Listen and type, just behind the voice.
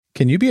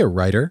Can you be a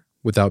writer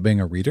without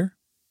being a reader?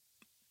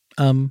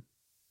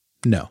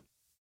 No.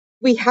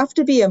 We have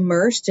to be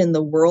immersed in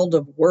the world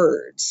of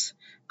words.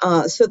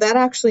 So that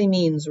actually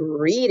means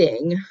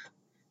reading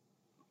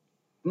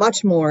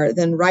much more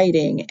than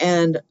writing.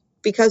 And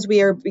because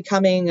we are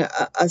becoming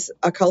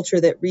a culture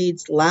that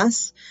reads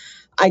less,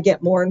 I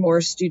get more and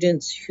more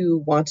students who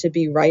want to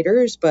be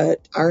writers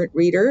but aren't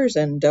readers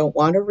and don't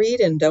want to read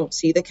and don't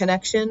see the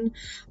connection.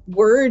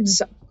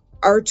 Words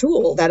are a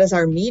tool. That is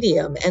our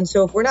medium. And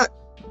so if we're not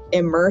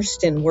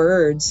immersed in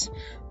words,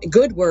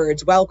 good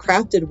words,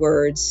 well-crafted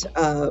words,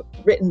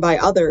 written by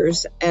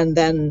others, and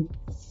then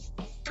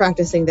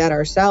practicing that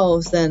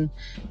ourselves, then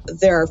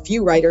there are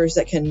few writers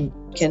that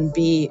can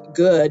be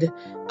good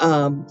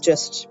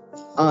just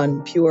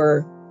on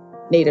pure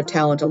native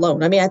talent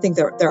alone. I mean, I think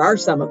there are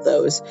some of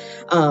those,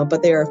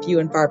 but they are few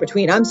and far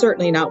between. I'm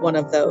certainly not one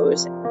of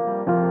those.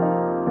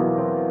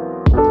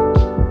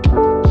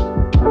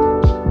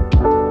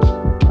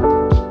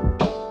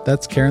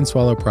 That's Karen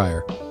Swallow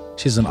Prior.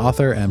 She's an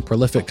author and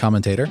prolific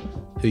commentator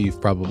who you've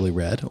probably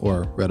read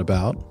or read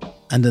about.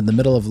 And in the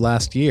middle of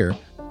last year,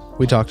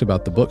 we talked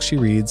about the books she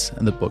reads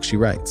and the books she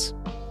writes,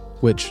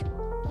 which,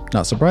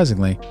 not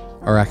surprisingly,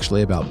 are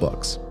actually about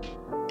books.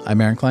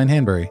 I'm Aaron Klein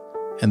Hanbury,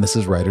 and this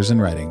is Writers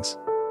and Writings.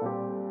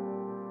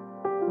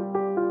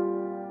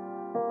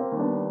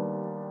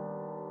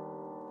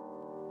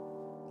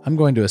 I'm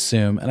going to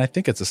assume, and I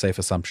think it's a safe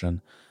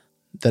assumption,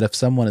 that if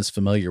someone is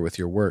familiar with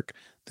your work,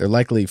 they're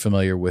likely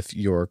familiar with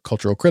your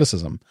cultural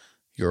criticism,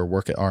 your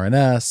work at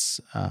RNS,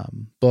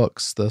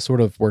 books, the sort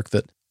of work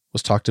that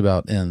was talked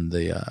about in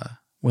the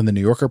when the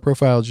New Yorker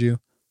profiled you.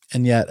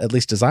 And yet, at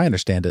least as I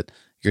understand it,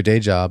 your day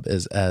job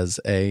is as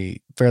a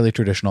fairly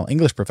traditional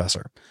English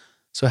professor.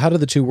 So how do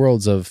the two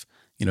worlds of,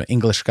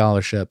 English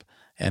scholarship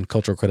and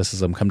cultural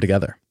criticism come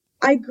together?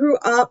 I grew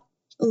up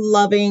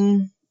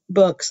loving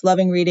books,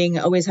 loving reading,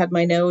 always had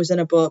my nose in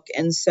a book.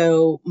 And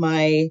so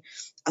my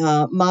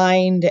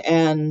mind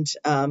and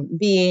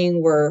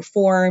being were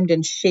formed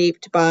and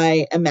shaped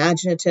by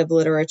imaginative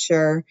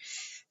literature.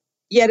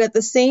 Yet at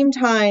the same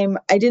time,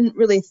 I didn't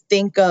really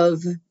think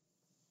of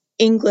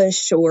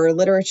English or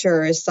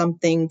literature as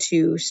something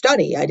to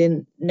study. I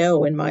didn't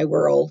know in my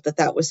world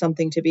that was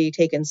something to be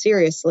taken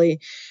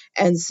seriously.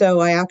 And so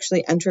I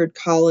actually entered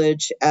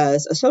college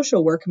as a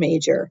social work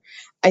major.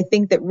 I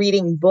think that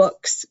reading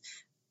books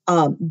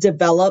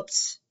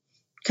developed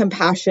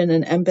compassion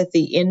and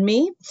empathy in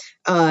me,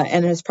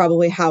 and is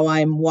probably how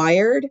I'm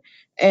wired.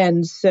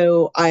 And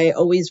so I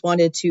always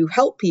wanted to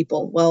help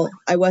people. Well,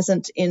 I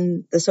wasn't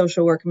in the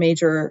social work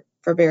major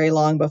for very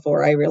long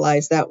before I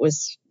realized that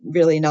was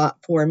really not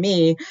for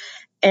me.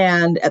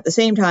 And at the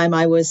same time,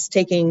 I was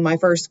taking my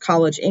first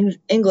college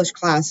English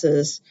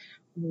classes,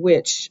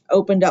 which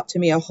opened up to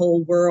me a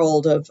whole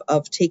world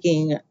of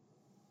taking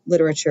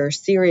literature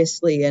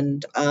seriously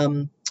and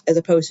as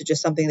opposed to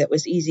just something that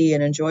was easy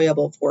and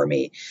enjoyable for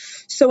me.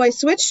 So I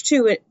switched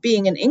to it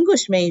being an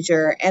English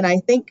major. And I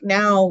think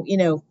now,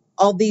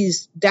 all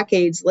these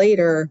decades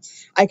later,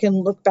 I can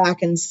look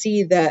back and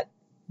see that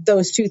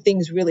those two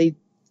things really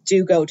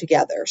do go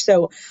together.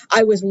 So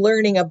I was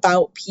learning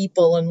about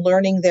people and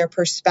learning their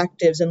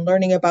perspectives and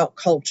learning about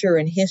culture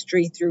and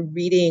history through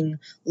reading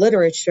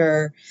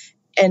literature.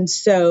 And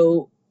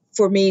so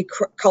for me,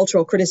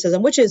 cultural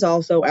criticism, which is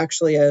also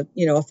actually a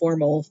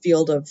formal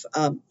field of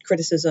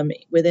criticism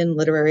within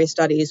literary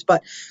studies,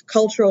 but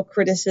cultural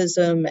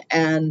criticism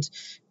and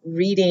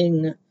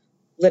reading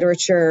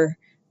literature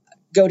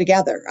go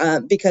together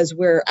because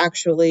we're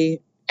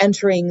actually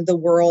entering the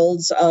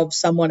worlds of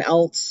someone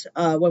else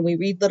when we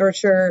read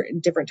literature,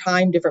 different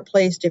time, different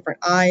place, different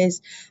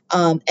eyes,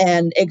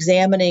 and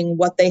examining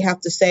what they have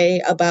to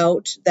say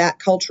about that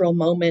cultural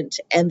moment.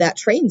 And that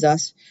trains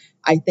us,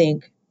 I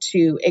think,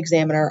 to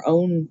examine our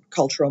own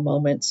cultural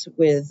moments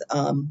with,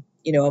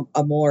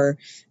 a more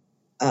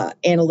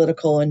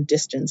analytical and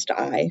distanced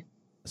eye.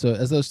 So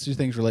as those two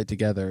things relate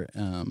together,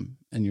 and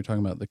you're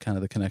talking about the kind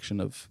of the connection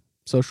of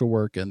social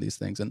work and these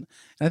things, and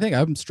I think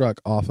I'm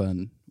struck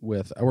often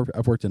with,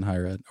 I've worked in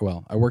higher ed.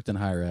 Well, I worked in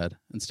higher ed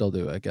and still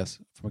do, I guess,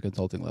 from a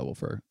consulting level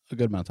for a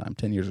good amount of time,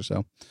 10 years or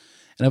so.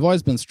 And I've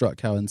always been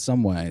struck how in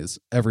some ways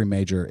every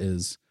major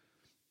is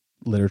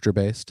literature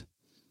based.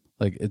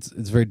 Like it's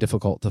very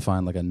difficult to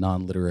find like a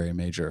non-literary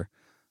major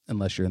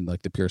unless you're in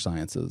like the pure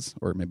sciences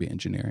or maybe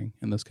engineering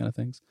and those kind of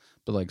things.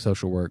 But like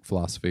social work,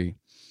 philosophy,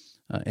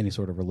 any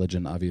sort of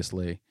religion,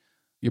 obviously,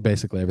 you're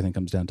basically everything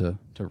comes down to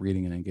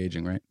reading and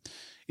engaging, right?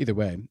 Either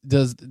way,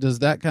 does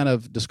that kind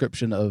of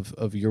description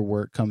of your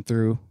work come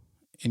through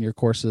in your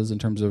courses in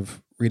terms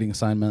of reading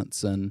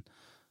assignments and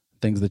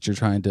things that you're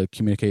trying to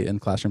communicate in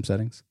classroom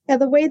settings? Yeah,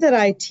 the way that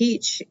I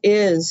teach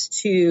is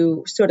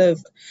to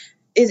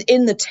is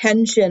in the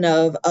tension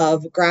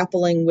of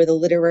grappling with a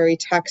literary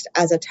text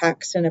as a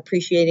text and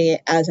appreciating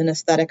it as an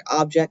aesthetic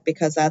object,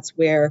 because that's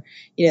where,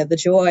 the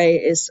joy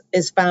is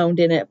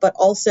found in it, but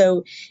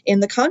also in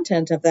the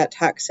content of that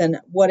text and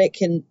what it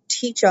can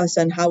teach us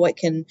and how it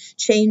can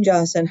change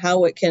us and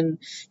how it can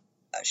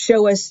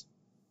show us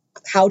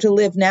how to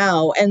live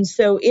now. And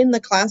so in the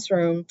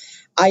classroom,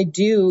 I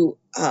do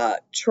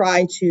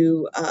try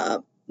to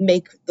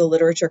make the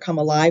literature come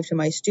alive to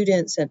my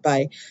students, and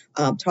by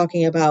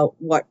talking about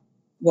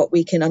what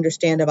we can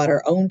understand about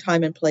our own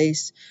time and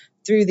place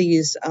through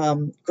these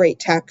great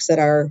texts that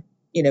are,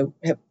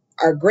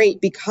 are great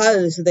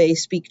because they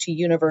speak to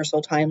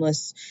universal,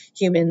 timeless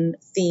human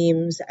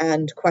themes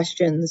and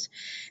questions.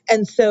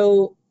 And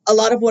so a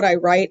lot of what I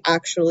write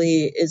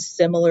actually is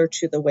similar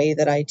to the way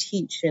that I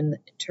teach, in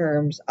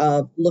terms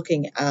of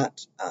looking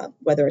at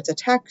whether it's a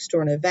text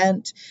or an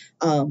event,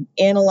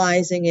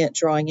 analyzing it,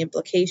 drawing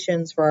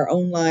implications for our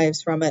own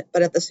lives from it,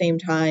 but at the same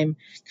time,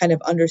 kind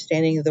of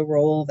understanding the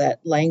role that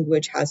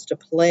language has to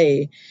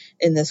play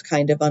in this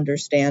kind of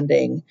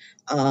understanding.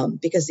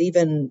 Because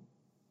even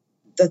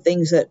the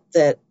things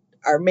that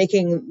are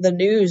making the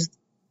news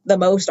the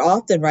most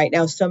often right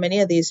now, so many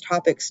of these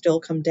topics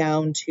still come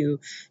down to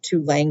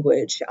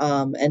language,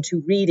 and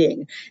to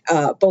reading,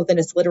 both in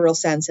its literal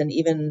sense and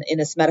even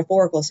in its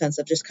metaphorical sense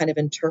of just kind of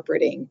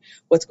interpreting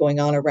what's going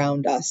on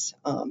around us.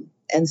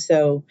 And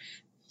so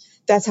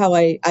that's how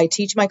I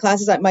teach my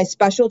classes. My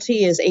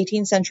specialty is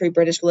 18th century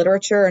British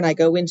literature, and I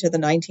go into the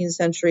 19th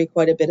century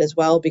quite a bit as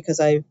well, because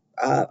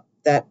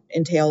that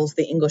entails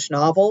the English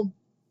novel.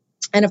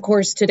 And of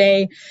course,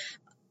 today,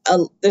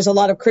 there's a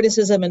lot of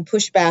criticism and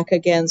pushback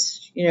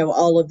against,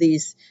 all of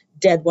these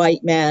dead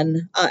white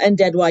men and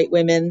dead white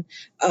women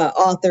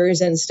authors,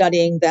 and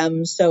studying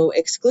them so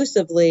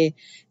exclusively.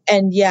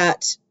 And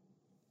yet,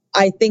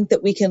 I think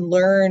that we can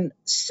learn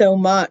so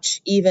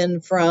much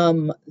even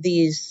from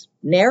these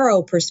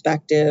narrow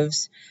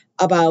perspectives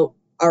about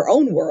our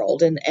own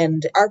world,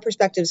 and our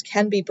perspectives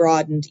can be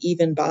broadened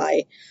even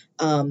by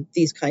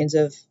these kinds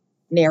of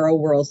narrow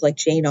worlds. Like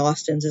Jane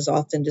Austen's is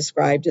often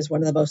described as one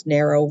of the most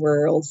narrow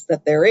worlds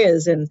that there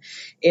is in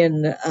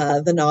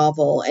the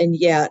novel, and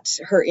yet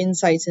her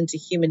insights into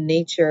human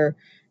nature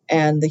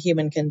and the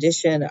human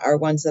condition are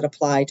ones that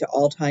apply to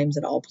all times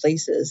and all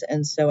places.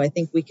 And so I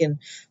think we can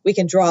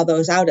draw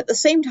those out at the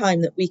same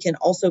time that we can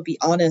also be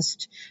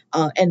honest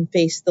and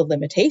face the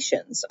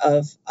limitations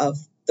of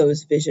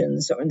those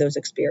visions and those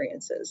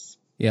experiences.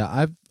 Yeah,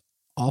 I've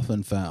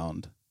often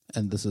found,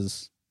 and this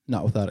is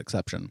not without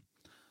exception,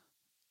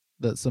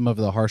 that some of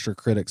the harsher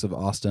critics of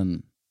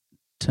Austen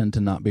tend to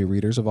not be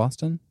readers of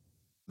Austen.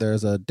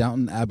 There's a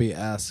Downton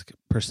Abbey-esque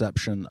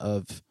perception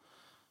of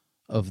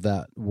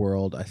that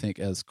world, I think,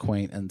 as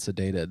quaint and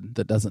sedated,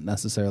 that doesn't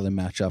necessarily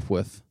match up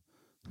with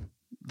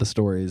the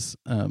stories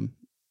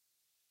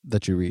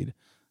that you read,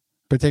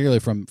 particularly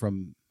from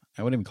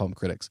I wouldn't even call them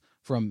critics,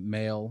 from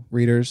male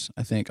readers.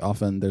 I think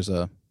often there's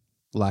a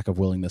lack of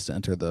willingness to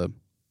enter the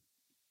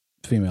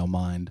female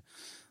mind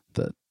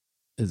that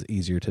is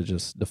easier to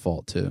just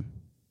default to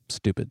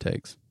stupid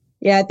takes.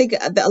 Yeah, I think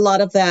a lot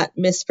of that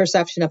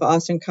misperception of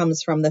Austen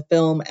comes from the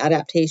film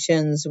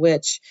adaptations,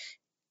 which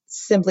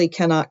simply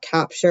cannot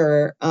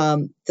capture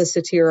the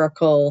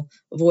satirical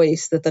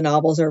voice that the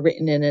novels are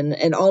written in,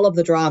 and all of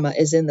the drama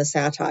is in the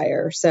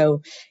satire.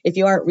 So if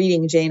you aren't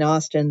reading Jane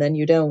Austen, then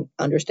you don't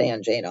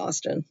understand Jane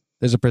Austen.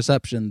 There's a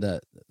perception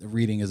that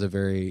reading is a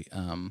very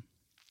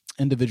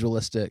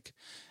individualistic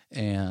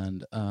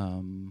and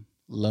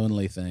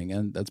lonely thing,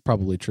 and that's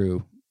probably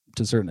true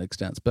to certain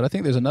extents. But I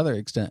think there's another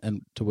extent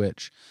to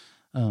which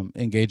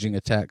engaging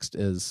a text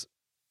is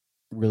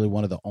really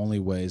one of the only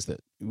ways that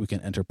we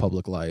can enter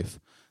public life.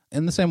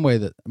 In the same way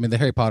that, the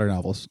Harry Potter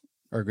novels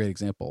are a great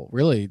example.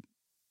 Really,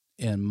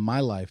 in my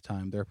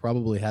lifetime, there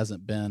probably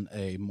hasn't been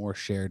a more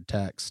shared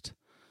text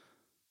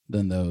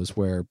than those,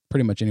 where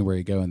pretty much anywhere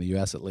you go in the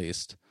U.S. at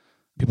least,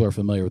 people are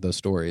familiar with those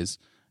stories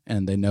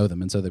and they know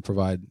them. And so they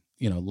provide,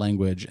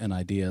 language and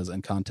ideas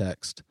and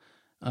context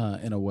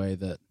in a way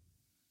that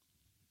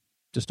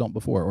just don't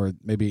before, or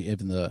maybe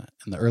even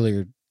in the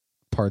earlier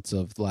parts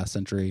of the last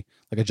century,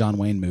 like a John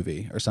Wayne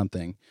movie or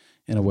something,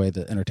 in a way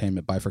that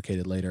entertainment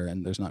bifurcated later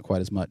and there's not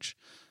quite as much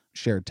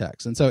shared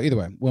text. And so either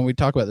way, when we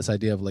talk about this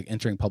idea of like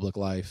entering public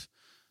life,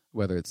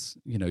 whether it's,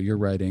 your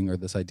writing or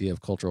this idea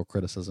of cultural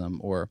criticism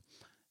or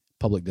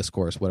public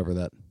discourse, whatever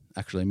that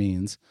actually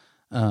means,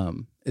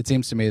 it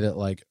seems to me that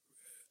like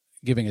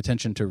giving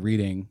attention to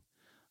reading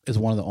is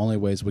one of the only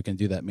ways we can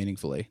do that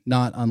meaningfully.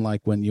 Not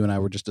unlike when you and I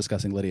were just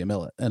discussing Lydia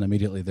Millett, and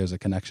immediately there's a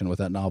connection with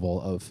that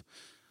novel of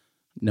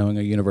knowing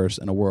a universe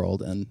and a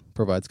world, and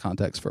provides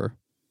context for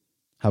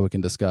how we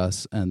can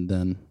discuss. And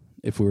then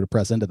if we were to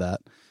press into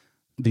that,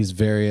 these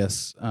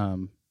various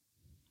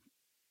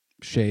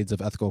shades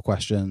of ethical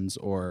questions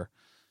or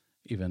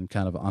even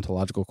kind of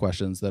ontological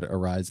questions that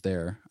arise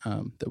there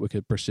that we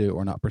could pursue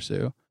or not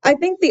pursue. I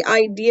think the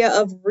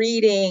idea of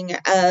reading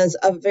as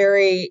a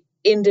very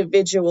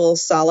individual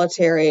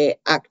solitary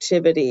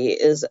activity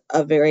is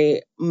a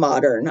very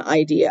modern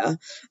idea.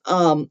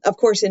 Of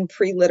course, in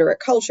pre-literate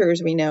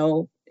cultures, we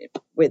know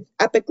with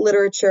epic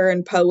literature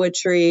and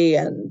poetry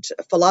and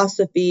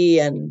philosophy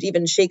and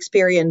even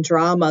Shakespearean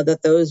drama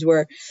that those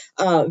were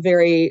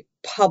very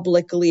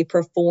publicly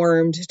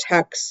performed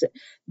texts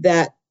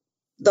that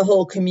the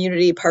whole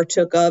community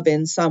partook of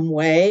in some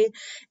way.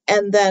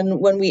 And then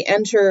when we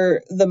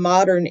enter the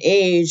modern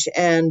age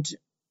and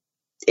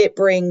it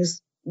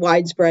brings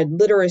widespread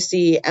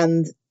literacy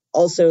and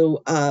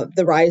also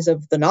the rise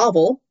of the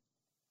novel,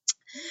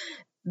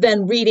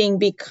 then reading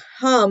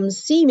becomes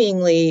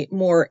seemingly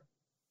more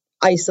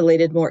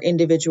isolated, more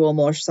individual,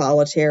 more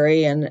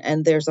solitary,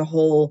 and there's a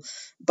whole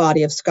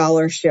body of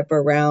scholarship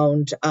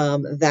around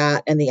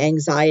that and the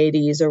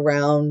anxieties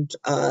around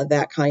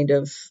that kind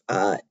of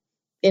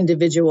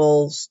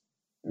individuals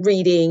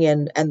reading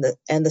and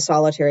the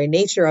solitary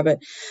nature of it.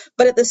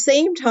 But at the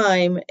same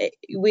time,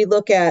 we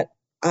look at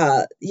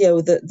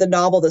the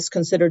novel that's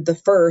considered the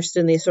first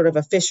in the sort of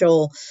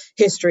official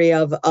history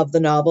of the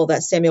novel,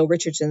 that Samuel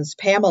Richardson's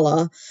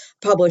Pamela,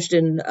 published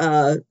in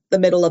the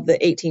middle of the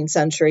 18th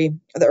century,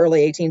 the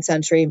early 18th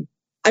century.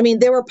 I mean,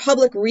 there were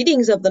public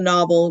readings of the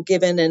novel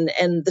given,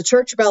 and the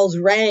church bells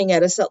rang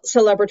at a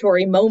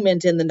celebratory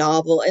moment in the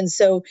novel. And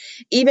so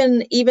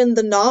even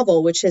the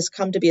novel, which has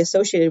come to be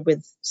associated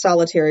with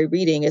solitary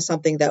reading, is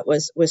something that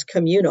was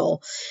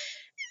communal.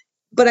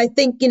 But I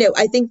think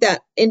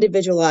that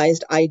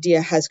individualized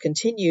idea has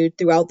continued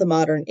throughout the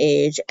modern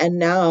age. And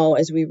now,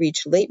 as we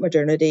reach late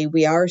modernity,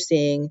 we are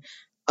seeing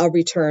a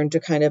return to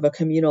kind of a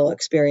communal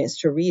experience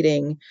to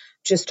reading,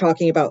 just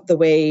talking about the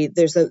way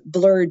there's a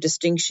blurred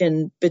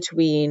distinction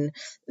between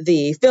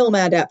the film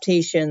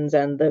adaptations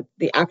and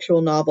the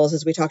actual novels,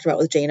 as we talked about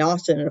with Jane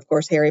Austen, and of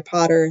course, Harry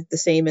Potter, the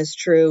same is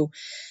true.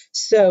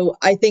 So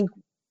I think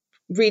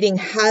reading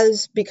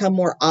has become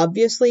more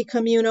obviously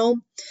communal.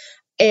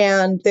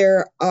 And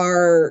there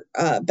are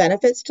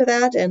benefits to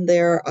that, and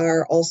there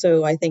are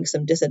also, I think,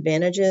 some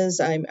disadvantages.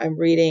 I'm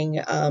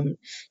reading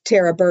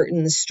Tara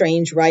Burton's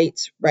Strange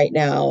Rights right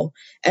now,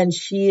 and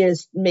she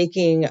is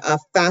making a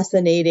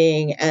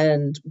fascinating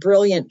and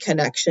brilliant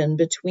connection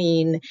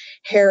between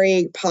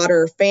Harry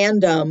Potter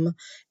fandom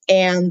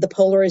and the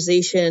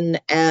polarization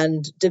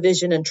and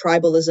division and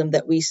tribalism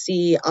that we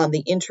see on the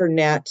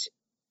internet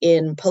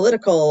in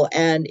political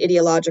and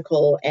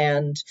ideological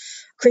and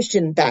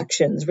Christian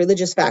factions,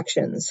 religious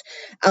factions.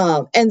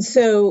 And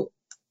so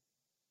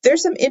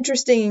there's some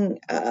interesting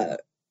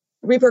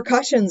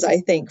repercussions, I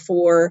think,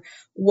 for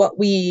what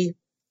we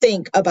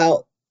think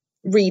about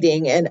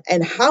reading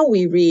and how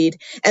we read,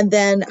 and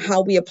then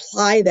how we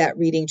apply that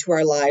reading to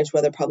our lives,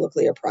 whether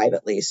publicly or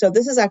privately. So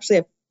this is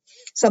actually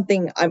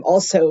something I'm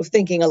also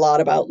thinking a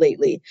lot about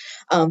lately,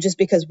 just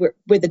because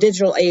with the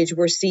digital age,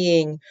 we're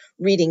seeing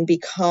reading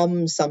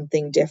become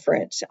something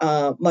different,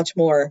 much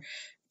more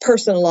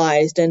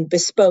personalized and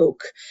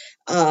bespoke,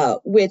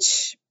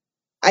 which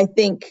I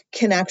think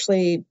can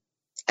actually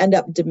end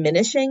up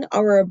diminishing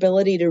our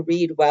ability to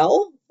read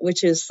well,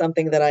 which is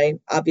something that I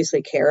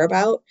obviously care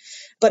about.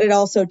 But it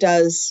also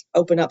does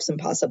open up some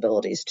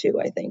possibilities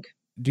too, I think.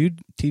 Do you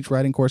teach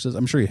writing courses?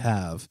 I'm sure you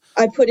have.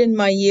 I put in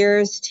my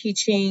years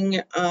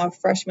teaching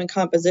freshman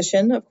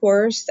composition, of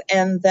course,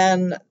 and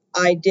then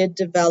I did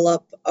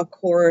develop a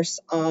course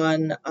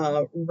on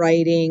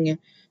writing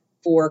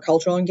for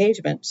cultural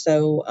engagement.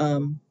 So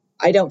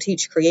I don't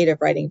teach creative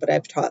writing, but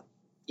I've taught,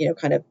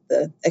 kind of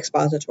the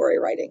expository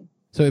writing.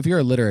 So if you're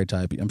a literary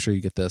type, I'm sure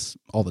you get this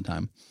all the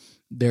time.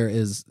 There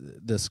is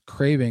this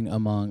craving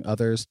among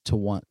others to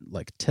want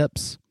like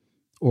tips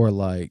or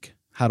like,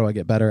 how do I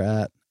get better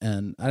at?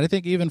 And I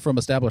think even from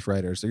established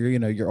writers,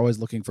 you're always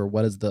looking for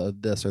what is the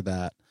this or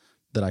that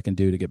I can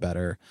do to get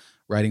better.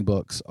 Writing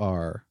books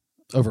are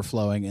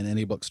overflowing in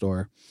any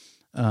bookstore.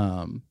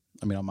 On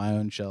my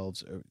own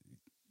shelves,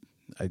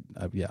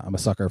 I'm a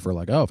sucker for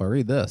like, if I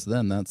read this,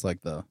 then that's like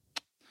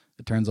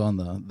it turns on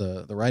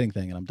the writing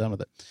thing and I'm done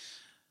with it.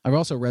 I've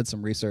also read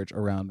some research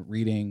around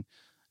reading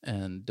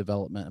and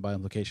development and by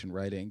implication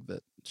writing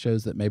that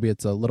shows that maybe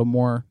it's a little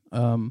more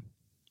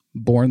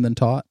born than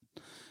taught.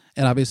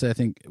 And obviously, I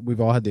think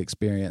we've all had the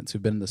experience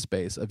who've been in the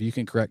space of you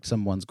can correct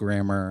someone's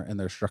grammar and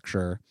their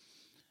structure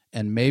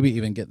and maybe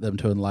even get them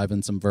to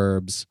enliven some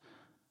verbs,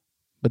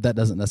 but that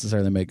doesn't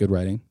necessarily make good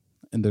writing.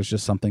 And there's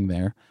just something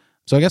there.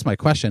 So I guess my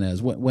question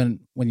is, when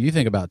you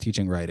think about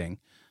teaching writing,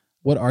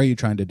 what are you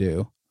trying to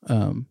do?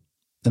 And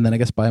then I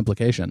guess by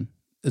implication,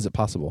 is it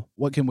possible?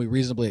 What can we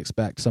reasonably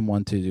expect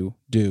someone to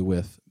do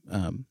with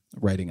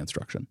writing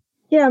instruction?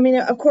 Yeah,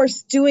 of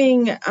course,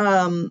 doing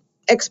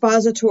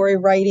expository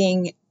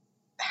writing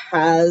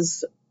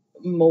has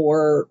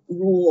more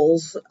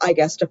rules, I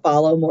guess, to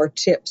follow, more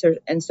tips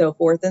and so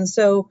forth. And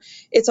so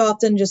it's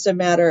often just a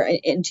matter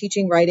in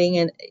teaching writing,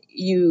 and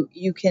you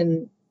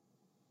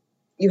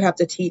have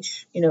to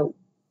teach,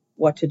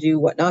 what to do,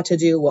 what not to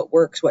do, what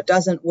works, what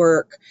doesn't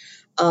work.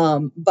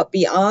 But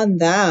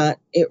beyond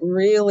that, it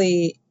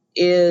really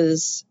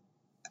is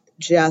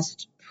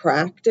just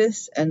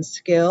practice and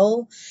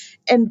skill.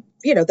 And,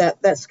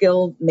 that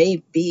skill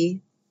may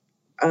be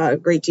a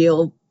great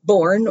deal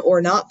born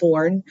or not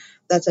born.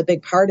 That's a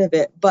big part of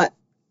it. But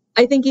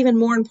I think even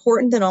more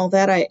important than all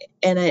that,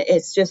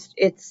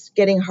 it's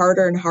getting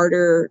harder and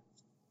harder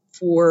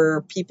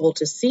for people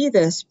to see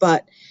this,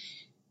 but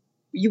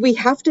we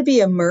have to be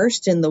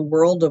immersed in the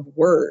world of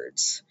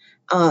words.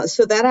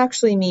 So that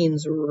actually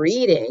means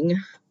reading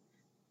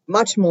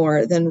much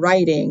more than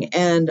writing.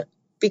 And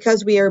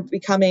because we are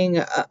becoming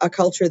a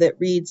culture that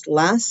reads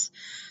less,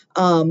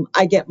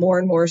 I get more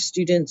and more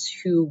students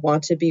who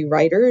want to be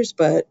writers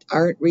but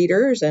aren't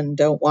readers and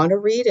don't want to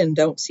read and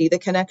don't see the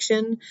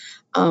connection.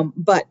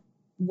 But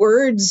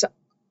words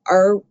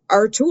are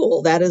our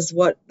tool. That is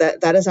what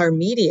that is our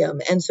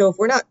medium. And so if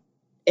we're not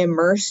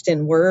immersed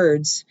in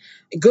words,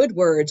 good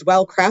words,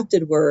 well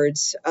crafted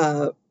words,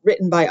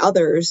 written by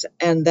others,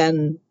 and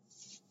then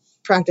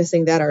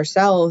practicing that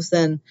ourselves,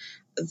 then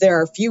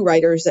there are few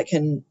writers that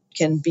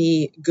can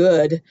be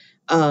good,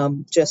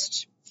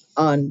 just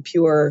on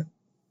pure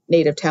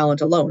native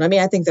talent alone. I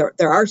mean, I think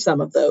there are some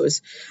of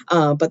those,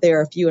 but they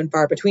are few and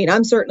far between.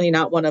 I'm certainly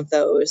not one of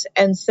those.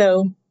 And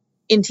so,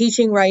 in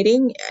teaching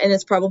writing, and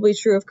it's probably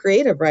true of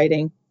creative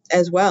writing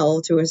as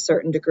well to a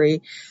certain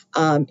degree,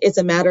 it's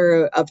a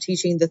matter of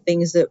teaching the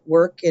things that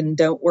work and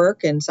don't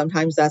work, and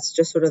sometimes that's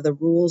just sort of the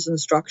rules and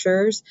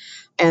structures,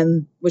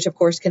 and which of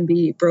course can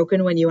be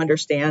broken when you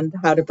understand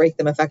how to break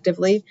them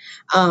effectively.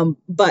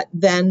 But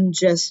then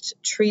just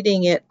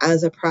treating it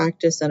as a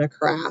practice and a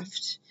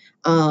craft.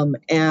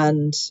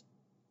 And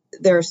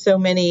there are so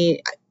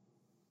many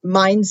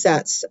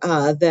mindsets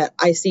that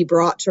I see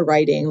brought to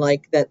writing,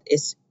 like that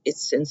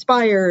it's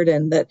inspired,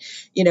 and that,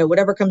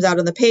 whatever comes out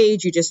on the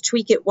page, you just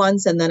tweak it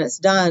once and then it's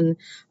done.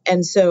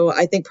 And so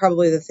I think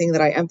probably the thing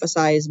that I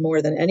emphasize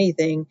more than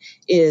anything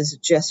is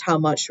just how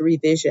much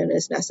revision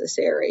is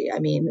necessary. I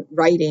mean,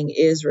 writing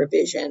is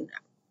revision,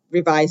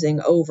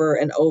 revising over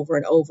and over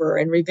and over.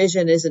 And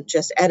revision isn't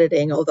just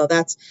editing, although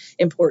that's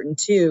important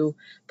too,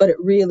 but it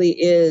really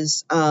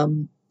is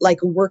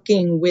like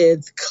working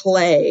with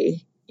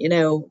clay,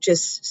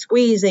 just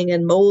squeezing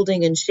and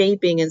molding and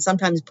shaping and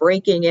sometimes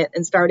breaking it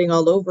and starting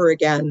all over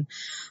again.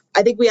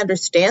 I think we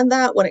understand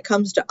that when it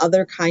comes to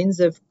other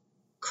kinds of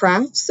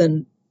crafts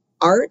and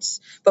arts,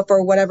 but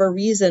for whatever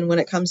reason, when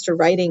it comes to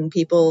writing,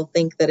 people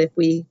think that if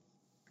we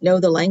know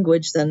the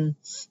language, then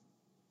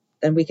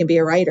we can be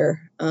a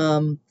writer.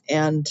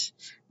 And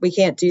we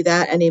can't do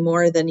that any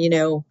more than,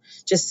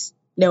 just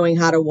knowing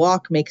how to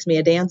walk makes me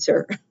a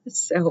dancer.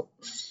 So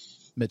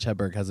Mitch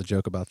Hedberg has a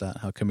joke about that,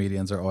 how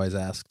comedians are always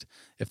asked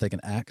if they can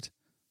act.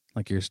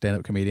 Like, you're a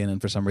stand-up comedian, and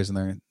for some reason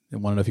they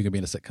want to know if you can be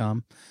in a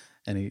sitcom.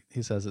 And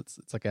he says it's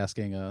like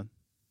asking a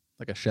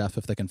chef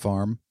if they can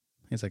farm.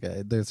 He's like,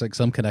 there's like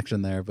some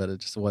connection there, but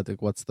it's just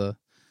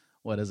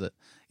what is it?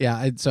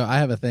 Yeah, so I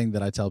have a thing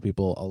that I tell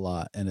people a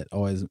lot, and it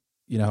always,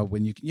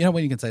 when you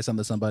can say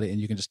something to somebody and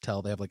you can just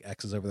tell they have like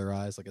X's over their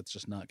eyes, like it's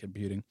just not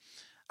computing.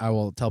 I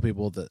will tell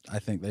people that I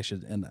think they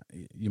should, and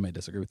you may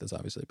disagree with this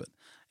obviously, but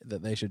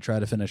that they should try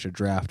to finish a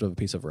draft of a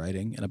piece of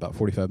writing in about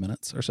 45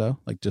 minutes or so.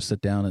 Like, just sit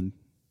down and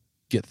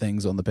get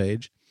things on the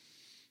page.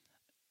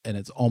 And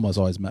it's almost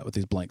always met with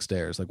these blank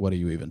stares. Like, what are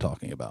you even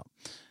talking about?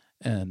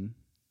 And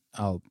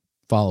I'll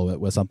follow it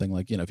with something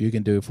like, if you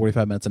can do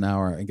 45 minutes an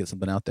hour and get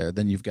something out there,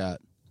 then you've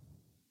got,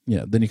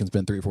 then you can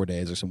spend 3 or 4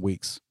 days or some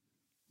weeks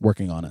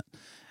working on it.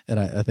 And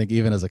I think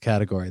even as a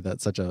category,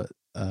 that's such a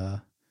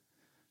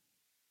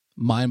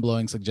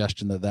mind-blowing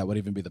suggestion that would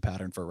even be the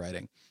pattern for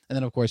writing. And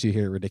then of course you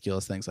hear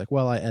ridiculous things like,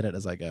 well, I edit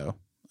as I go,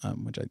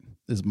 which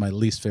is my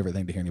least favorite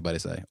thing to hear anybody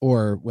say.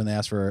 Or when they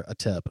ask for a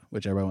tip,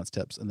 which everyone wants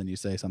tips, and then you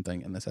say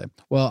something and they say,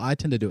 well, I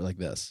tend to do it like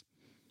this.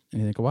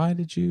 And you think, why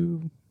did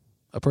you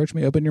approach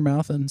me, open your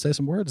mouth and say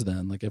some words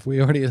then? Like, if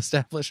we already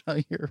established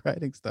your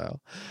writing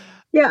style.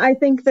 Yeah, I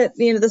think that,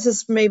 this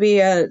is maybe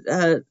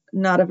a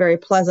not a very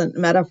pleasant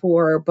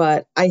metaphor,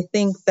 but I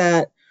think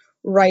that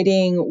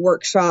writing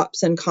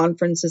workshops and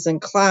conferences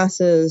and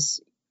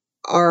classes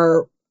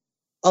are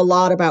a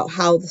lot about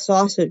how the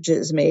sausage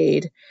is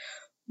made,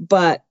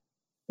 but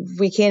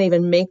we can't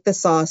even make the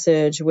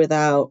sausage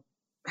without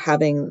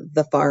having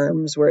the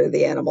farms where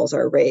the animals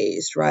are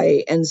raised,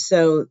 right? And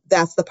so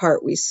that's the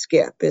part we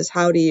skip, is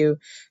how do you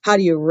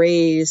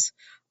raise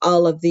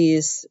all of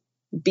these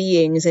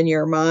beings in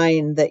your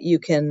mind that you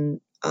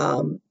can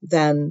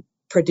then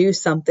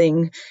produce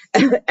something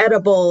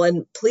edible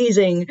and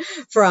pleasing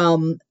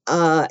from,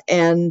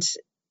 and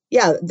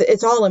yeah,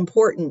 it's all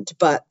important,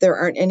 but there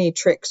aren't any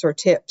tricks or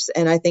tips.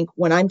 And I think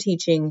when I'm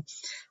teaching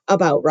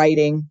about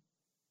writing,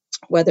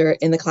 whether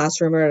in the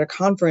classroom or at a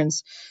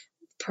conference,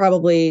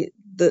 probably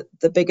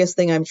the biggest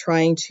thing I'm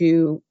trying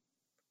to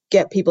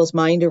get people's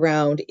mind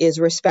around is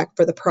respect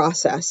for the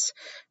process.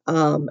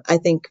 I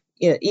think,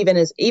 even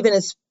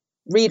as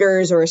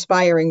readers or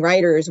aspiring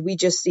writers, we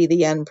just see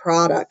the end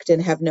product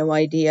and have no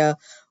idea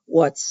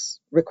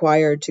what's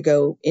required to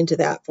go into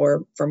that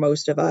for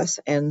most of us.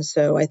 And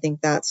so I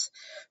think that's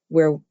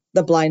where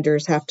the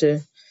blinders have to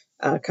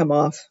come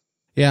off.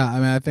 Yeah, I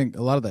mean, I think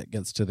a lot of that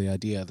gets to the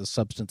idea, the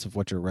substance of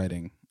what you're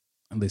writing,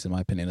 at least in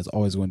my opinion, is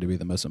always going to be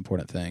the most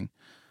important thing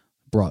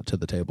brought to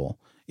the table,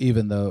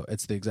 even though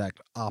it's the exact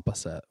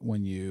opposite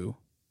when you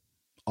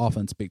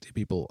often speak to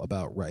people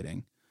about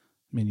writing.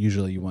 I mean,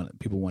 usually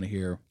people want to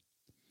hear,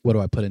 what do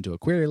I put into a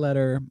query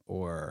letter,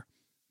 or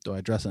do I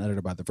address an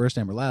editor by their first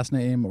name or last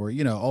name, or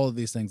all of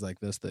these things like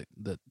this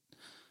that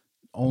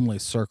only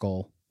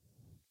circle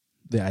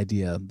the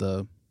idea,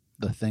 the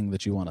thing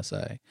that you want to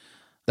say.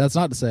 That's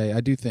not to say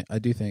I do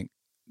think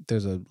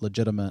there's a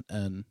legitimate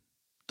and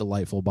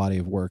delightful body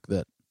of work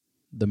that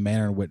the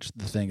manner in which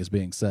the thing is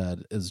being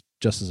said is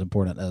just as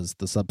important as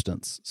the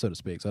substance, so to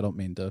speak. So I don't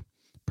mean to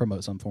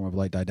promote some form of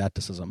like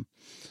didacticism.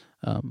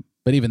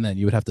 But even then,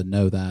 you would have to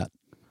know that,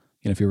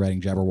 if you're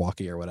writing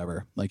Jabberwocky or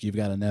whatever, like you've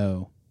got to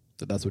know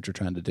that that's what you're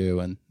trying to do,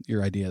 and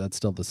your idea, that's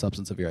still the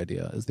substance of your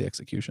idea, is the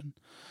execution.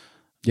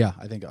 Yeah,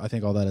 I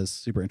think all that is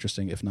super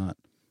interesting, if not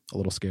a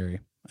little scary.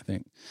 I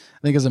think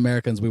as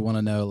Americans, we want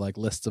to know like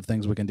lists of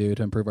things we can do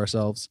to improve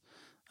ourselves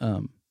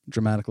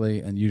dramatically,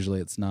 and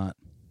usually it's not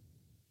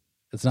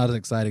as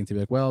exciting to be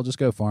like, well, just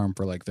go farm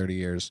for like 30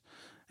 years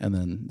and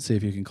then see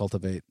if you can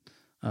cultivate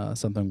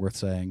something worth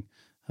saying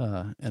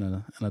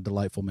in a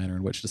delightful manner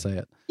in which to say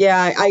it.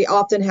 Yeah, I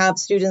often have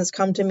students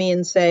come to me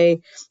and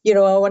say,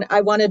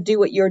 I want to do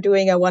what you're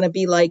doing. I want to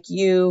be like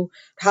you.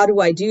 How do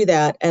I do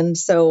that? And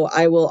so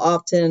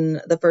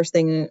the first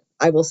thing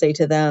I will say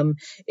to them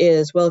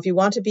is, well, if you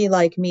want to be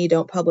like me,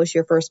 don't publish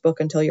your first book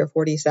until you're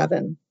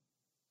 47.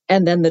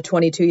 And then the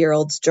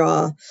 22-year-old's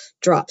jaw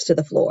drops to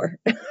the floor.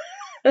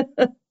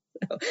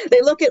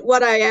 They look at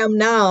what I am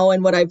now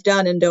and what I've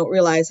done and don't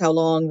realize how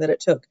long that it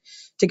took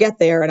to get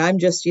there. And I'm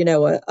just,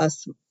 a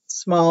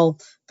small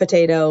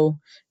potato,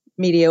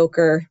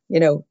 mediocre,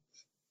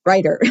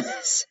 writer.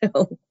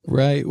 So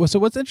Right. Well, so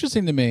what's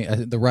interesting to me,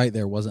 the right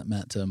there wasn't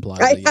meant to imply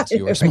that yes,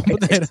 you are a small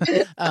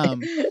potato.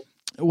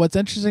 What's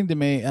interesting to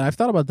me, and I've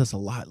thought about this a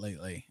lot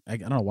lately. I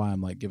don't know why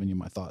I'm like giving you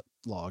my thought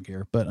log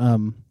here, but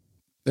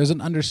there's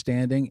an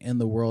understanding in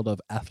the world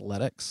of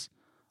athletics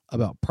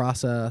about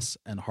process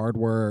and hard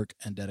work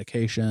and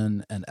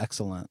dedication and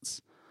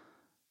excellence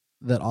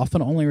that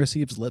often only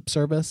receives lip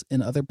service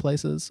in other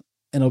places,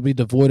 and it'll be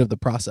devoid of the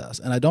process.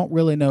 And I don't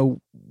really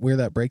know where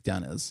that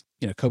breakdown is.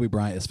 Kobe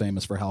Bryant is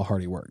famous for how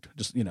hard he worked,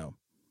 just, a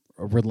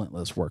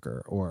relentless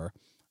worker, or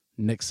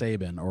Nick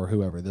Saban or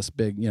whoever, this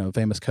big,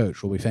 famous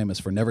coach will be famous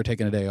for never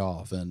taking a day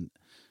off. And,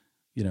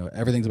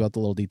 everything's about the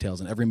little details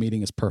and every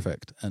meeting is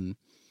perfect. And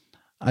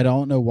I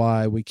don't know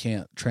why we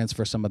can't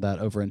transfer some of that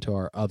over into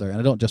our other, and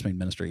I don't just mean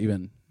ministry,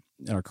 even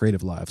in our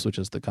creative lives, which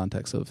is the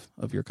context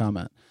of your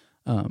comment,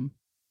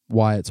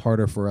 why it's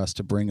harder for us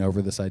to bring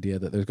over this idea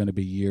that there's going to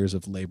be years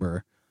of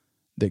labor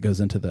that goes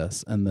into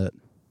this, and that,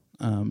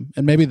 and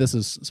maybe this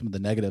is some of the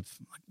negative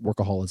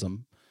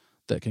workaholism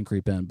that can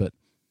creep in, but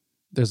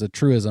there's a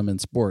truism in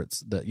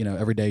sports that,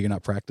 every day you're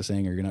not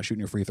practicing or you're not shooting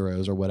your free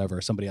throws or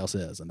whatever, somebody else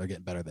is, and they're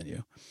getting better than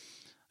you.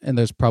 And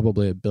there's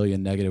probably a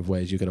billion negative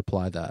ways you could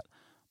apply that.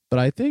 But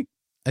I think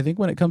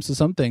when it comes to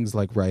some things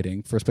like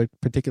writing, for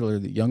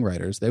particularly young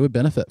writers, they would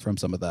benefit from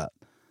some of that.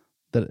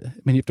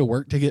 You have to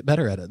work to get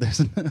better at it.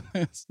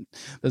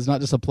 There's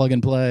not just a plug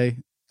and play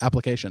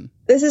application.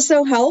 This is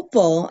so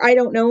helpful. I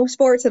don't know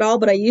sports at all,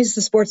 but I use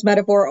the sports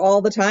metaphor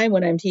all the time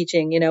when I'm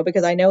teaching,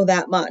 because I know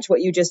that much.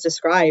 What you just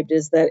described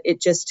is that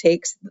it just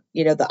takes,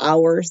 the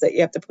hours that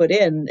you have to put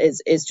in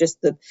is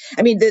just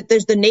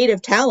there's the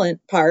native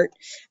talent part,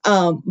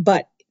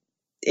 but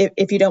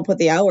if you don't put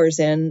the hours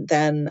in,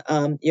 then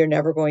you're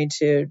never going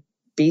to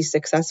be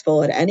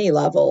successful at any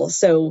level.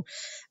 So,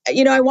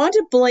 I want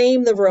to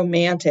blame the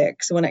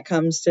Romantics when it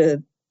comes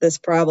to this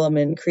problem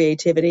in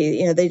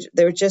creativity.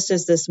 There just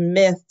is this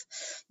myth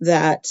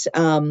that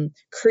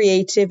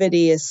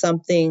creativity is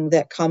something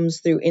that comes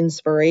through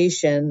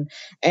inspiration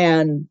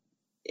and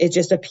it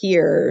just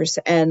appears.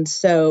 And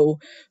so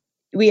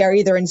we are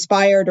either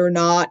inspired or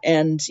not.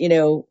 And,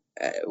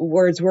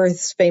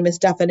 Wordsworth's famous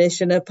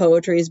definition of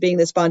poetry as being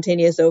the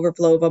spontaneous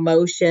overflow of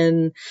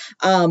emotion.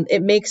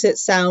 It makes it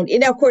sound,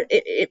 of course,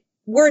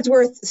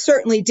 Wordsworth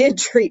certainly did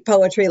treat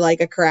poetry like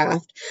a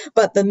craft,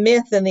 but the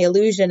myth and the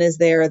illusion is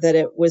there that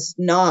it was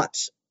not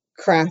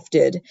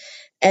crafted.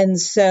 And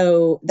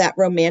so that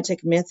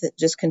romantic myth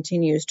just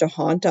continues to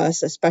haunt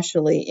us,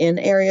 especially in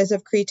areas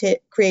of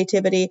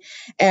creativity.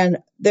 And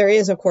there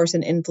is, of course,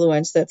 an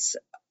influence that's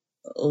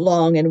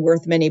long and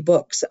worth many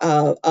books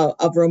of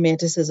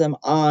Romanticism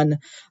on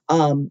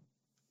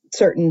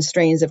certain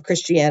strains of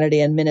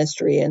Christianity and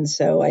ministry, and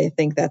so I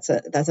think that's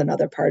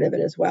another part of it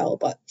as well.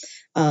 But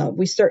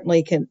we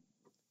certainly can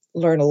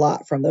learn a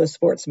lot from those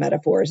sports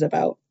metaphors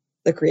about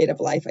the creative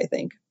life, I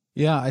think.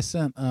 Yeah, I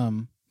sent.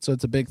 So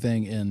it's a big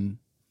thing in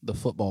the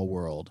football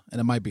world, and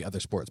it might be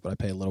other sports, but I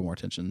pay a little more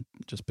attention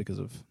just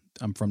because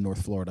I'm from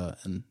North Florida,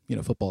 and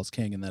football is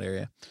king in that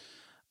area.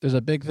 There's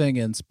a big thing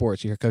in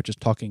sports. You hear coaches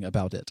talking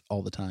about it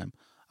all the time,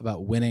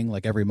 about winning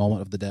like every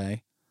moment of the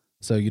day.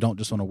 So you don't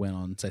just want to win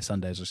on, say,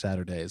 Sundays or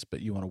Saturdays, but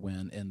you want to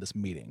win in this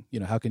meeting.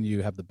 How can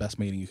you have the best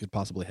meeting you could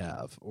possibly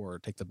have, or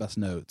take the best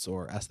notes,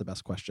 or ask the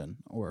best question,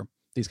 or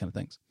these kind of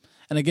things.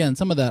 And again,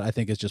 some of that I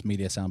think is just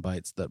media sound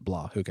bites that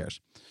blah, who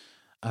cares?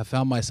 I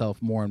found myself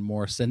more and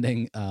more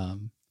sending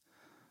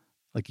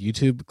like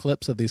YouTube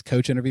clips of these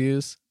coach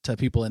interviews to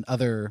people in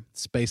other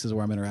spaces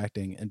where I'm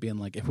interacting, and being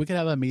like, if we could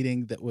have a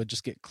meeting that would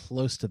just get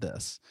close to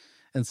this,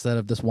 instead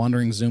of this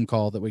wandering Zoom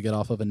call that we get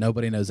off of and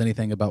nobody knows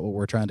anything about what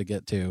we're trying to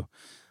get to,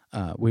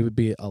 we would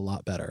be a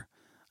lot better.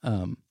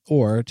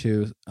 Or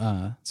to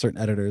certain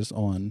editors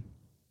on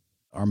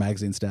our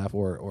magazine staff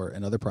or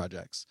in other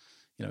projects,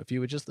 if you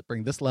would just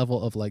bring this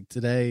level of like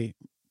today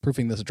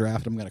proofing this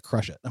draft, I'm going to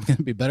crush it. I'm going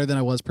to be better than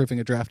I was proofing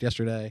a draft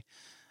yesterday.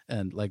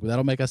 And like,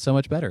 that'll make us so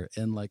much better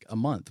in like a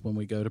month when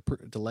we go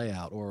to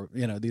layout or,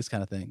 these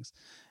kind of things.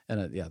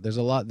 And there's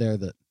a lot there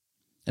that,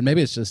 and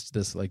maybe it's just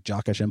this like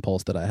jockish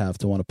impulse that I have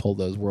to want to pull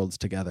those worlds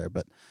together.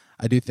 But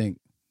I do think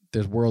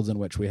there's worlds in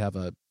which we have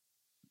a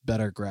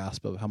better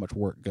grasp of how much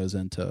work goes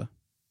into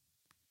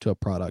a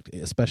product,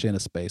 especially in a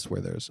space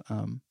where there's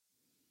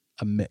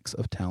a mix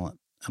of talent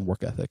and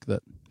work ethic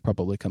that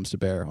probably comes to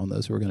bear on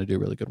those who are going to do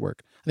really good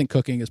work. I think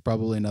cooking is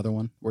probably another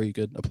one where you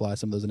could apply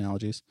some of those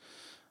analogies.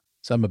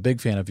 So I'm a big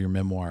fan of your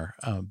memoir,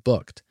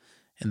 Booked.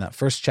 In that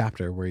first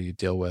chapter where you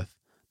deal with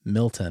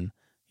Milton,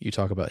 you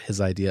talk about his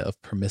idea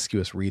of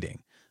promiscuous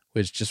reading,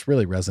 which just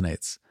really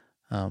resonates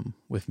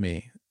with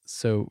me.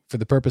 So for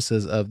the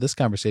purposes of this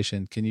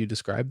conversation, can you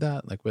describe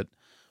that? Like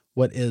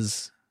what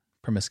is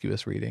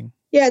promiscuous reading?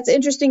 Yeah, it's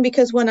interesting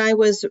because when I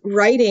was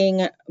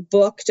writing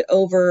Booked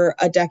over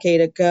a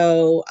decade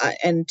ago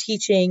and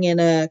teaching in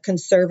a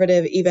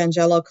conservative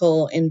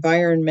evangelical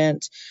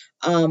environment,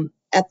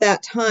 at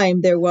that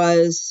time there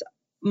was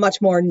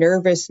much more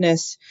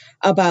nervousness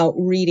about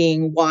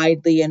reading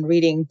widely and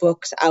reading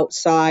books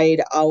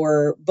outside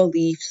our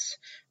beliefs.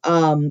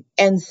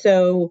 And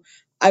so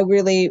I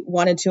really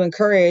wanted to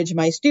encourage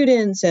my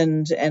students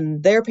and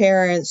their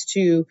parents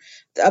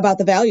about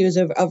the values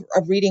of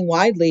reading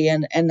widely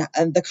and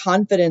the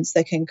confidence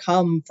that can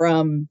come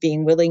from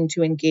being willing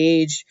to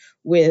engage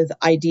with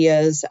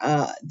ideas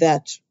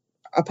that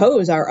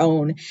oppose our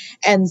own.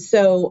 And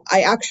so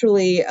I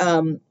actually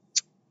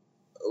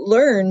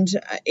learned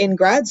in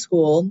grad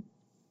school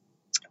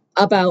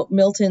about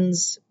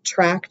Milton's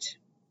tract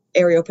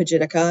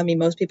Areopagitica. I mean,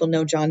 most people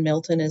know John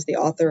Milton as the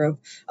author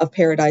of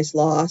Paradise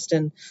Lost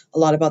and a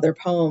lot of other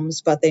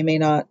poems, but they may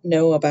not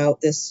know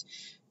about this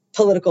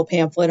political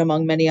pamphlet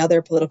among many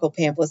other political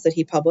pamphlets that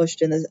he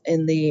published in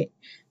the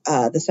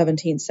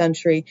 17th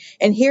century.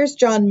 And here's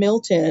John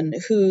Milton,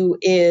 who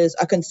is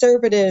a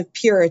conservative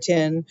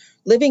Puritan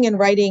living and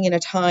writing in a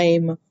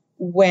time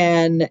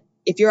when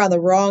if you're on the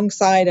wrong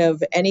side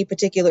of any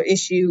particular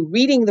issue,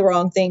 reading the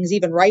wrong things,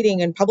 even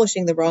writing and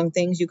publishing the wrong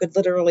things, you could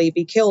literally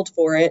be killed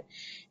for it.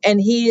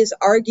 And he is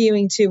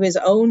arguing to his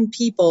own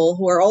people,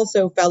 who are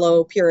also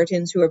fellow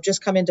Puritans who have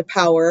just come into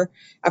power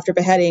after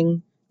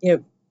beheading,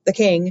 the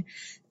king.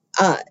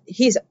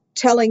 He's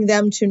telling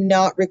them to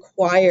not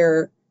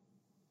require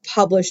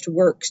published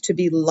works to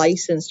be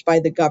licensed by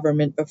the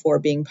government before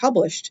being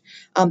published.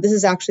 This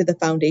is actually the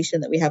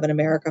foundation that we have in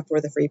America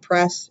for the free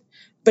press.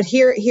 But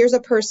here's a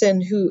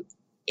person who,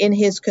 in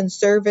his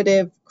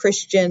conservative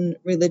Christian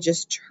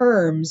religious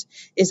terms,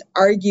 is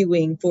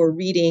arguing for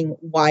reading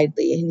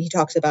widely. And he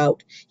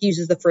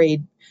uses the phrase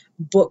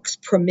books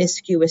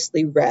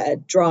promiscuously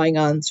read, drawing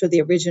on sort of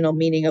the original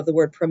meaning of the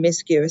word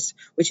promiscuous,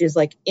 which is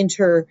like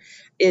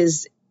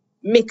is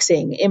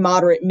mixing,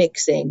 immoderate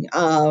mixing,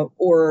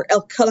 or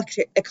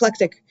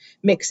eclectic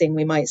mixing,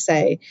 we might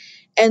say.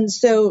 And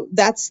so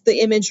that's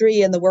the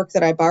imagery and the work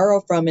that I borrow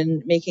from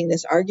in making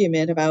this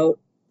argument about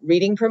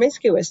reading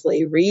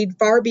promiscuously, read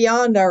far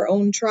beyond our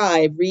own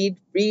tribe,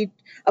 read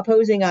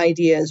opposing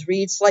ideas,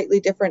 read slightly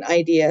different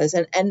ideas,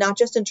 and not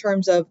just in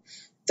terms of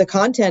the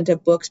content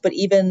of books, but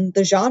even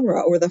the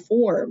genre or the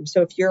form.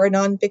 So if you're a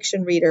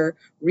nonfiction reader,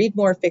 read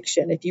more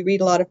fiction. If you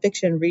read a lot of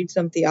fiction, read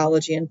some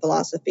theology and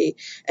philosophy,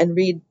 and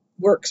read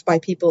works by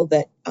people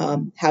that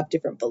have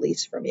different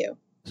beliefs from you.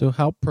 So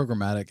how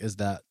programmatic is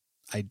that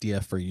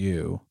idea for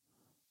you?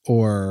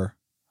 Or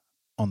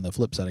on the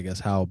flip side, I guess,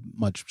 how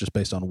much just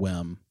based on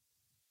whim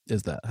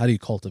is that? How do you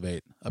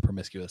cultivate a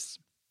promiscuous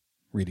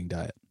reading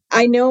diet?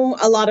 I know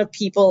a lot of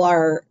people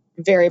are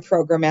very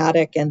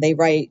programmatic and they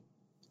write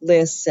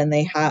lists and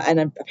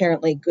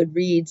apparently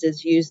Goodreads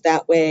is used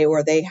that way,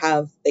 or they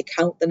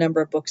count the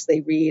number of books they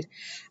read.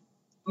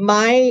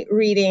 My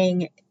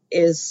reading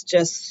is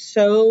just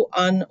so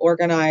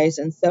unorganized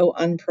and so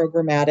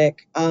unprogrammatic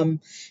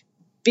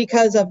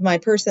because of my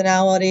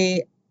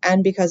personality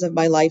and because of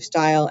my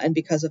lifestyle and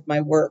because of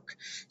my work.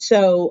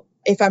 So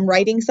if I'm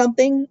writing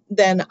something,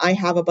 then I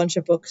have a bunch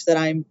of books that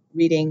I'm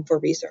reading for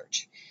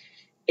research.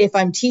 If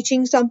I'm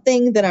teaching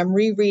something, then I'm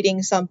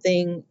rereading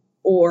something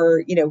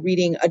or,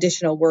 reading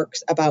additional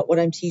works about what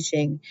I'm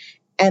teaching.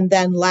 And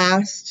then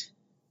last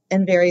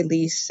and very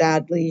least,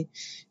 sadly,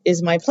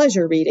 is my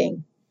pleasure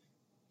reading,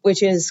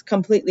 which is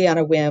completely on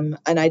a whim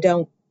and I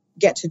don't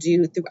get to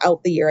do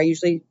throughout the year. I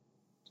usually,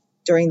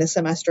 during the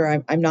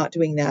semester, I'm not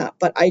doing that.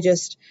 But I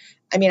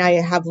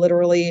have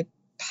literally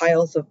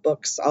piles of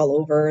books all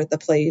over the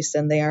place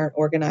and they aren't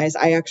organized.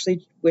 I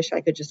actually wish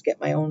I could just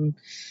get my own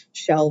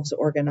shelves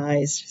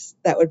organized.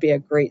 That would be a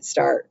great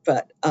start.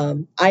 But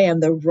I am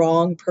the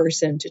wrong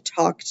person to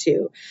talk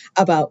to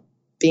about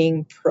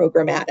being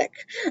programmatic.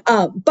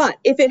 But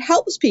if it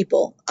helps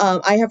people,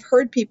 I have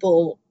heard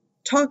people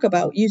talk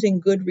about using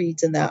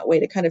Goodreads in that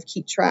way to kind of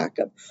keep track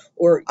of,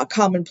 or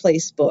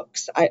commonplace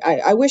books.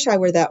 I wish I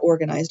were that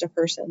organized a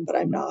person, but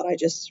I'm not. I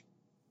just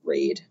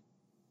read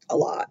a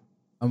lot.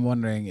 I'm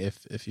wondering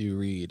if you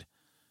read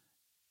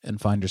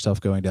and find yourself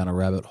going down a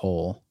rabbit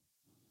hole,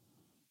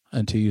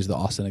 and to use the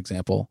Austin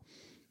example,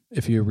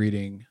 if you're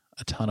reading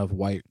a ton of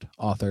white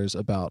authors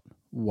about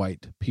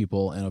white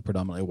people in a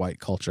predominantly white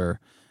culture,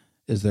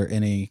 is there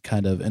any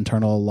kind of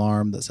internal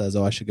alarm that says,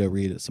 oh, I should go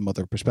read some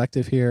other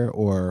perspective here?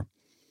 Or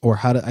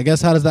how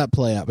does that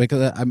play out?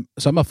 Because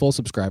I'm a full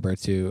subscriber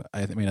to,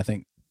 I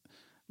think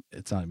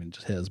it's not even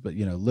just his, but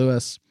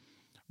Lewis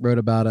wrote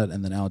about it,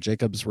 and then Al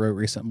Jacobs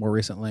wrote more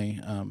recently,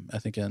 I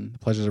think in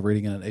Pleasures of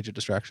Reading in an Age of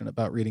Distraction,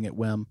 about reading at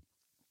whim.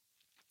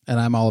 And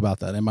I'm all about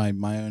that. And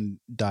my own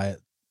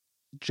diet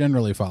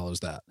generally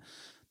follows that.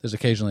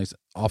 There's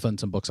often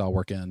some books I'll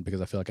work in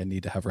because I feel like I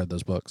need to have read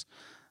those books.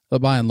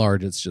 But by and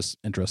large, it's just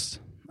interest.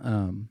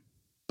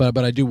 But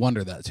I do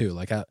wonder that too.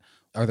 Like,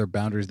 are there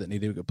boundaries that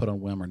need to get put on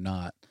whim or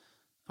not?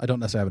 I don't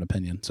necessarily have an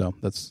opinion. So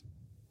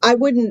I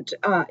wouldn't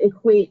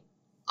equate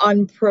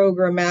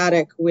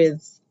unprogrammatic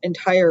with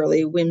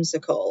entirely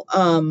whimsical.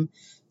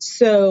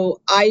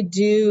 So I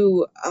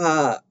do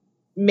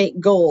make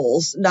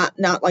goals,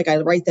 not like I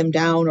write them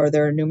down or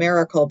they're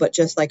numerical, but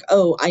just like,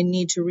 oh, I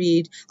need to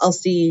read, I'll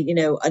see,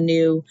 a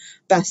new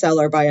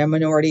bestseller by a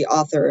minority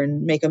author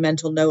and make a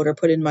mental note or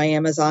put in my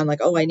Amazon, like,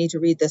 oh, I need to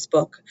read this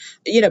book,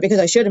 because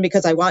I should and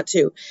because I want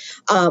to.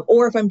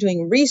 Or if I'm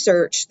doing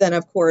research, then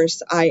of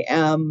course I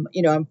am,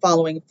 I'm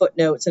following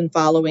footnotes and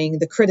following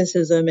the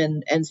criticism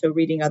and so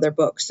reading other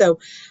books. So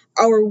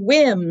our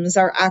whims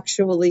are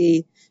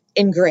actually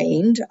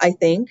ingrained, I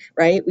think,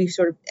 right?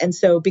 And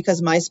so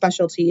because my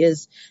specialty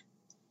is,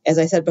 as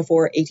I said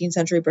before, 18th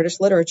century British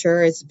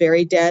literature, it's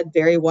very dead,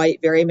 very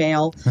white, very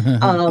male.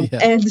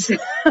 And so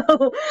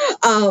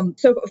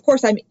of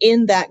course I'm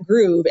in that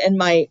groove,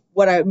 and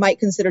what I might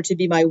consider to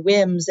be my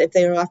whims, if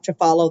they don't have to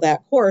follow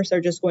that course, are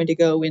just going to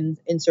go in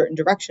certain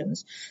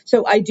directions.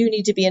 So I do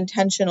need to be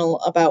intentional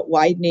about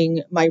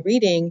widening my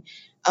reading,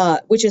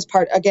 which is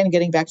part, again,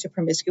 getting back to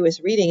promiscuous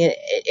reading.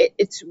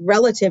 It's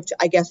relative to,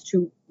 I guess,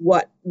 to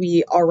what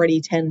we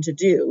already tend to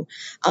do.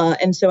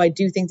 And so I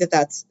do think that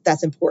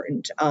that's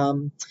important.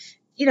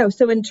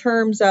 So in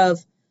terms of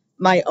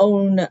my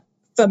own,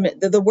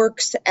 the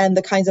works and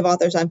the kinds of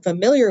authors I'm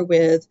familiar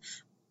with,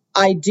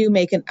 I do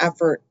make an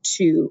effort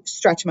to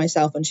stretch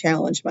myself and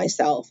challenge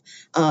myself.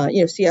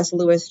 C.S.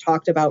 Lewis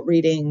talked about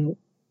reading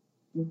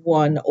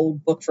one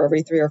old book for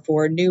every 3 or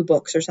 4 new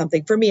books or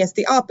something. For me, it's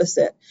the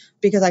opposite,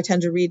 because I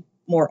tend to read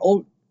more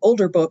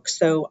older books.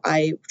 So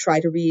I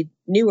try to read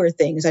newer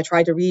things. I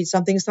try to read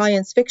something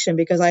science fiction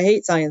because I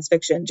hate science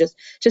fiction, just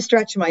to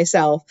stretch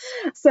myself.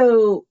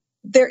 So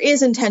there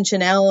is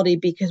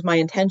intentionality, because my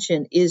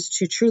intention is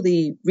to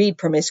truly read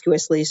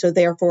promiscuously. So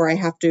therefore I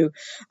have to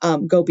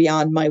go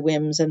beyond my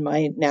whims and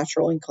my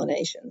natural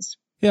inclinations.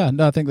 Yeah,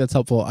 no, I think that's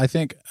helpful. I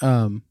think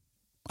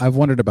I've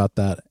wondered about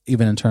that,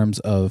 even in terms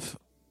of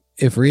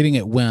if reading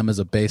at whim is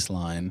a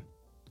baseline,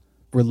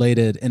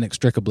 related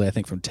inextricably, I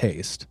think, from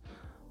taste.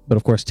 But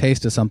of course,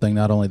 taste is something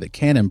not only that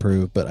can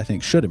improve, but I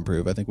think should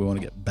improve. I think we want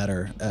to get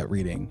better at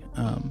reading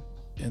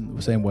in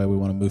the same way we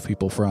want to move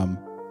people from,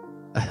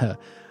 a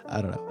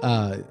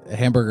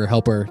hamburger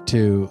helper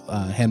to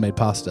handmade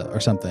pasta or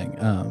something.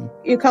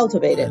 You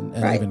cultivate it,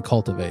 and right? Even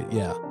cultivate,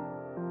 yeah.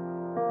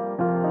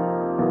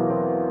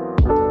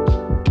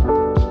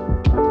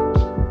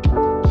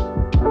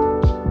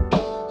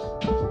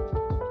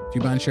 Do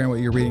you mind sharing what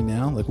you're reading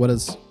now? Like,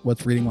 what's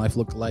reading life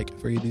look like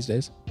for you these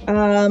days?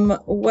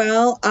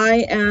 Well,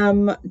 I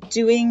am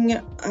doing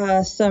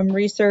some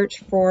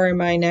research for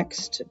my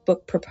next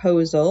book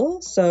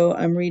proposal. So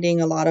I'm reading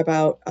a lot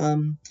about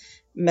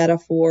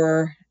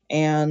metaphor,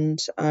 and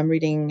I'm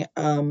reading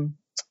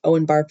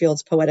Owen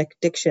Barfield's Poetic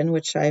Diction,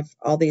 which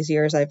all these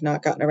years I've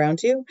not gotten around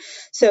to.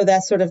 So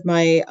that's sort of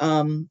my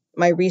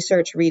my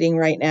research reading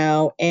right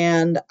now.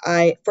 And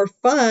for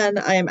fun,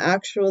 I am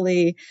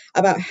actually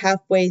about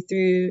halfway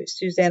through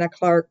Susanna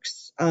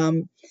Clarke's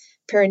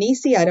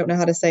Piranesi. I don't know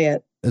how to say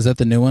it. Is that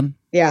the new one?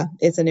 Yeah,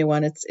 it's a new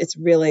one.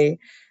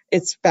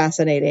 It's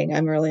fascinating.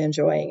 I'm really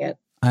enjoying it.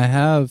 I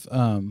have,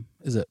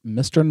 is it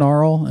Mr.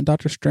 Gnarl and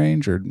Doctor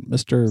Strange, or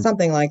Mr.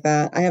 Something like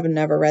that. I have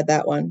never read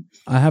that one.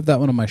 I have that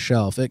one on my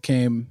shelf. It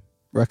came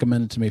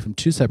recommended to me from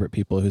 2 separate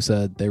people who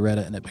said they read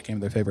it and it became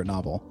their favorite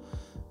novel.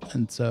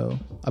 And so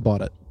I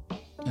bought it,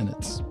 and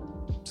it's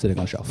sitting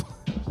on a shelf.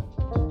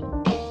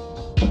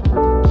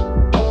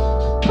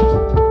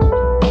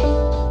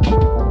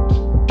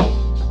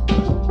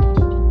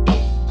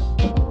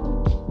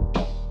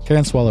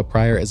 Karen Swallow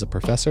Prior is a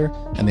professor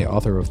and the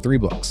author of 3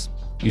 books.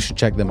 You should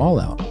check them all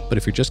out, but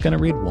if you're just going to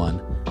read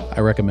one, I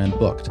recommend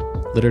Booked,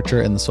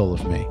 Literature and the Soul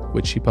of Me,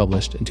 which she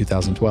published in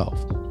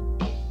 2012.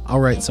 I'll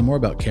write some more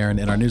about Karen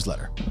in our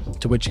newsletter,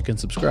 to which you can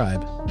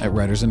subscribe at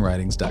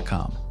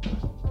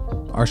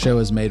writersandwritings.com. Our show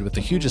is made with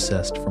a huge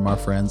assist from our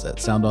friends at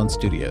Sound On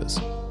Studios.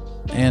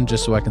 And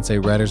just so I can say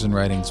Writers and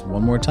Writings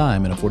one more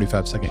time in a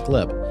 45-second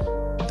clip,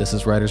 this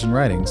is Writers and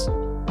Writings,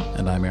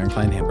 and I'm Aaron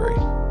Klein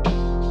Hanbury.